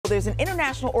there's an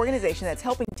international organization that's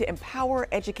helping to empower,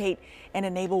 educate, and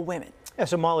enable women. Yeah,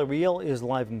 so Molly Riehl is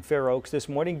live in Fair Oaks this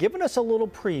morning, giving us a little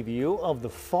preview of the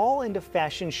Fall into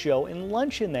Fashion show and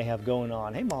luncheon they have going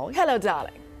on. Hey, Molly. Hello,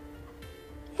 darling.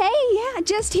 Hey, yeah,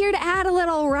 just here to add a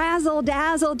little razzle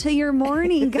dazzle to your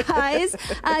morning, guys.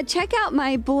 Check out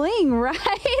my bling, right?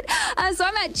 So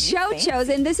I'm at ChoCho's,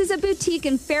 and this is a boutique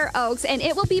in Fair Oaks, and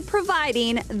it will be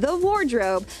providing the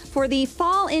wardrobe for the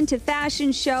Fall into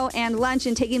Fashion show and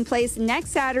luncheon taking place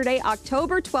next Saturday,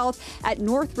 October 12th at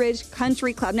Northridge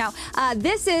Country Club. Now,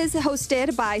 this is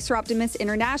hosted by Soroptimist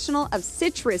International of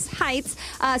Citrus Heights.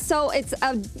 So it's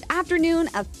an afternoon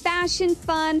of fashion,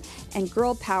 fun, and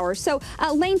girl power. So,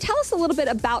 Lane, tell us a little bit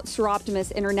about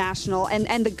Soroptimist International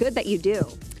and the good that you do.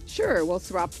 Sure. Well,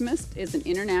 Soroptimist is an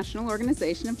international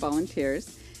organization of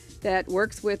volunteers that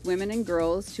works with women and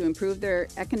girls to improve their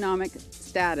economic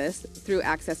status through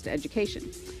access to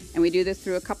education. And we do this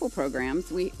through a couple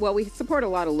programs. We support a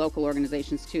lot of local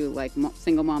organizations too, like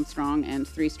Single Mom Strong and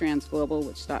Three Strands Global,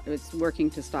 which is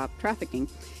working to stop trafficking.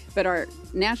 But our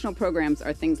national programs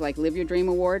are things like Live Your Dream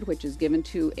Award, which is given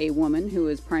to a woman who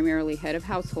is primarily head of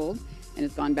household and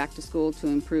has gone back to school to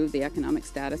improve the economic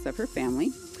status of her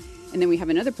family. And then we have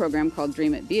another program called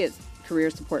Dream It Be It, career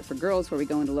support for girls, where we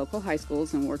go into local high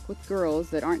schools and work with girls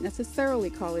that aren't necessarily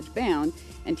college bound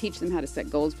and teach them how to set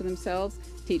goals for themselves,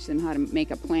 teach them how to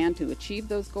make a plan to achieve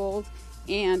those goals,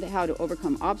 and how to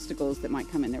overcome obstacles that might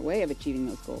come in their way of achieving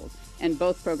those goals. And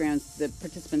both programs, the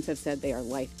participants have said they are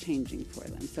life-changing for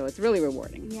them. So it's really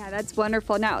rewarding. Yeah, that's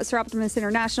wonderful. Now, Soroptimist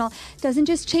International doesn't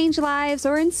just change lives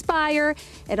or inspire.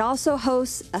 It also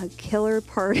hosts a killer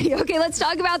party. Okay, let's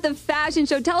talk about the fashion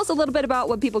show. Tell us a little bit about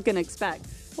what people can expect.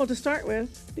 Well, to start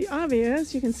with, the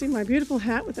obvious, you can see my beautiful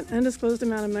hat with an undisclosed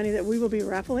amount of money that we will be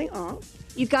raffling off.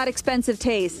 You've got expensive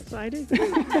taste. Yes, I do.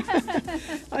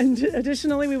 And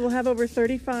additionally, we will have over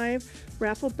 35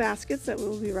 raffle baskets that we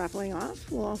will be raffling off.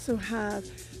 We'll also have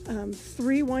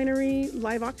 3 winery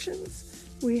live auctions.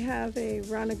 We have a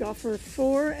round of golf for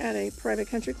 4 at a private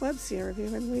country club, Sierra View,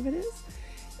 I believe it is,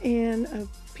 and a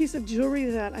piece of jewelry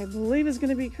that I believe is going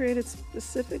to be created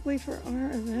specifically for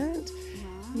our event.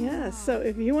 Yes, so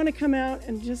if you want to come out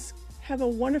and just have a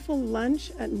wonderful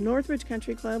lunch at Northridge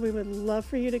Country Club, we would love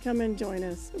for you to come and join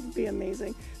us. It would be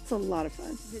amazing. It's a lot of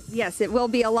fun. Yes, it will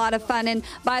be a lot of fun. And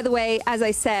by the way, as I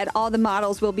said, all the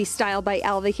models will be styled by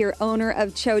Alva here, owner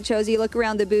of ChoCho's. You look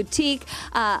around the boutique,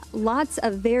 lots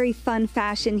of very fun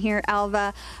fashion here,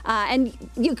 Alva. And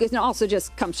you can also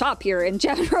just come shop here in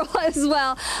general as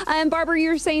well. And Barbara,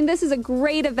 you're saying this is a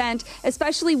great event,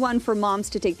 especially one for moms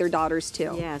to take their daughters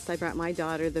to. Yes, I brought my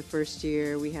daughter the first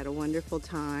year. We had a wonderful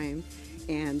time.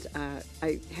 And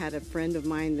I had a friend of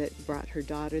mine that brought her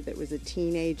daughter that was a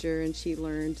teenager, and she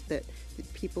learned that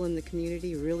people in the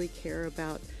community really care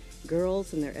about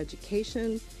girls and their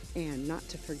education, and not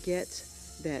to forget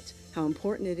that how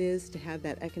important it is to have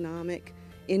that economic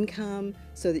income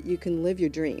so that you can live your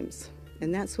dreams.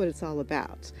 And that's what it's all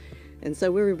about. And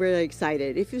so we were really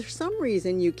excited. If for some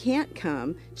reason you can't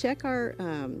come, check our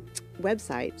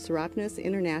website, Soroptimist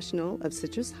International of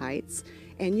Citrus Heights,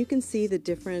 and you can see the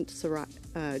different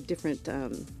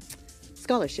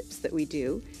scholarships that we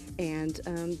do. And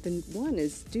the one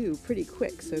is due pretty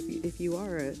quick. So if you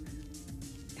are a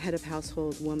head of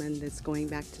household woman that's going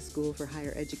back to school for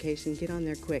higher education, get on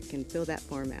there quick and fill that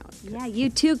form out. Yeah, you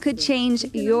too could change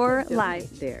your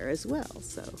life there as well.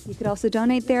 So you could also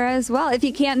donate there as well if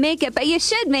you can't make it, but you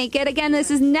should make it. Again,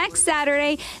 this is next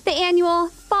Saturday, the annual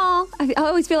fall. I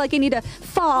always feel like I need to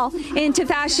fall into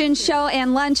fashion show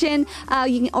and luncheon.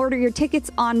 You can order your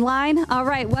tickets online. All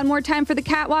right, one more time for the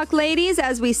catwalk, ladies,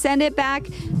 as we send it back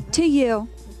to you.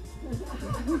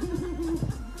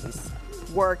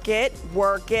 Work it,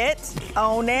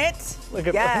 own it. Look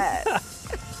at yes.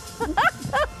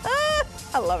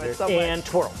 I love it so much. And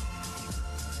twirl.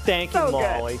 Thank you, So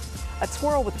Molly. good. A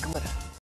twirl with glitter.